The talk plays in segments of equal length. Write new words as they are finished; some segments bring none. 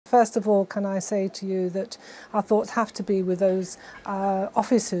First of all, can I say to you that our thoughts have to be with those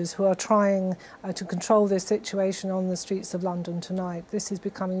officers who are trying to control this situation on the streets of London tonight. This is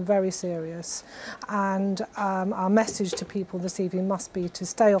becoming very serious, and our message to people this evening must be to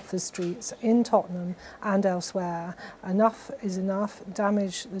stay off the streets in Tottenham and elsewhere. Enough is enough.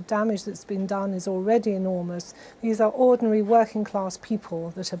 The damage that's been done is already enormous. These are ordinary working class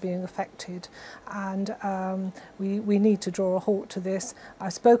people that are being affected, and we need to draw a halt to this.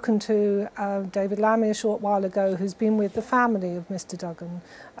 I've spoken to David Lammy a short while ago, who's been with the family of Mr Duggan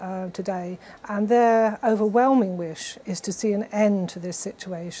today, and their overwhelming wish is to see an end to this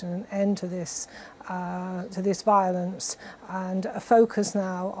situation, an end to this violence, and a focus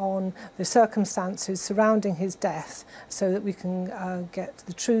now on the circumstances surrounding his death so that we can get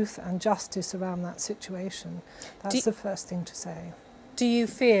the truth and justice around that situation. That's the first thing to say. Do you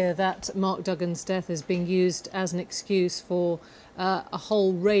fear that Mark Duggan's death is being used as an excuse for a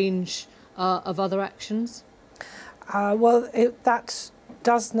whole range of other actions? Well, that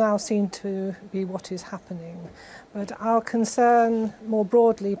does now seem to be what is happening. But our concern more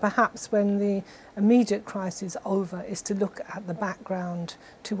broadly, perhaps when the immediate crisis is over, is to look at the background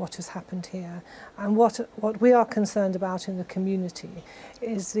to what has happened here. And what we are concerned about in the community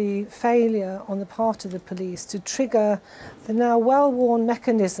is the failure on the part of the police to trigger the now well-worn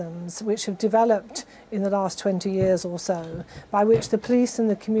mechanisms which have developed in the last 20 years or so, by which the police and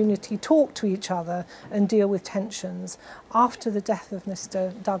the community talk to each other and deal with tensions. After the death of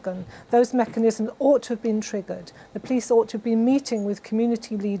Mr Duggan, those mechanisms ought to have been triggered. The police ought to have been meeting with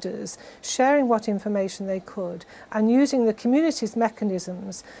community leaders, sharing what information they could, and using the community's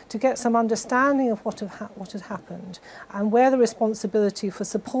mechanisms to get some understanding of what had happened and where the responsibility for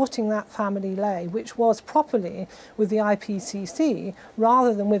supporting that family lay, which was properly with the IPCC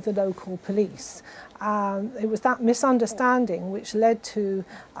rather than with the local police. It was that misunderstanding which led to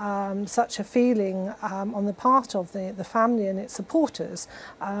such a feeling on the part of the family and its supporters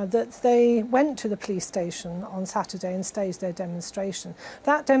that they went to the police station on Saturday and staged their demonstration.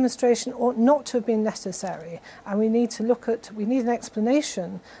 That demonstration ought not to have been necessary, and we need an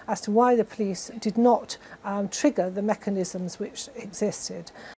explanation as to why the police did not trigger the mechanisms which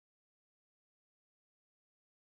existed.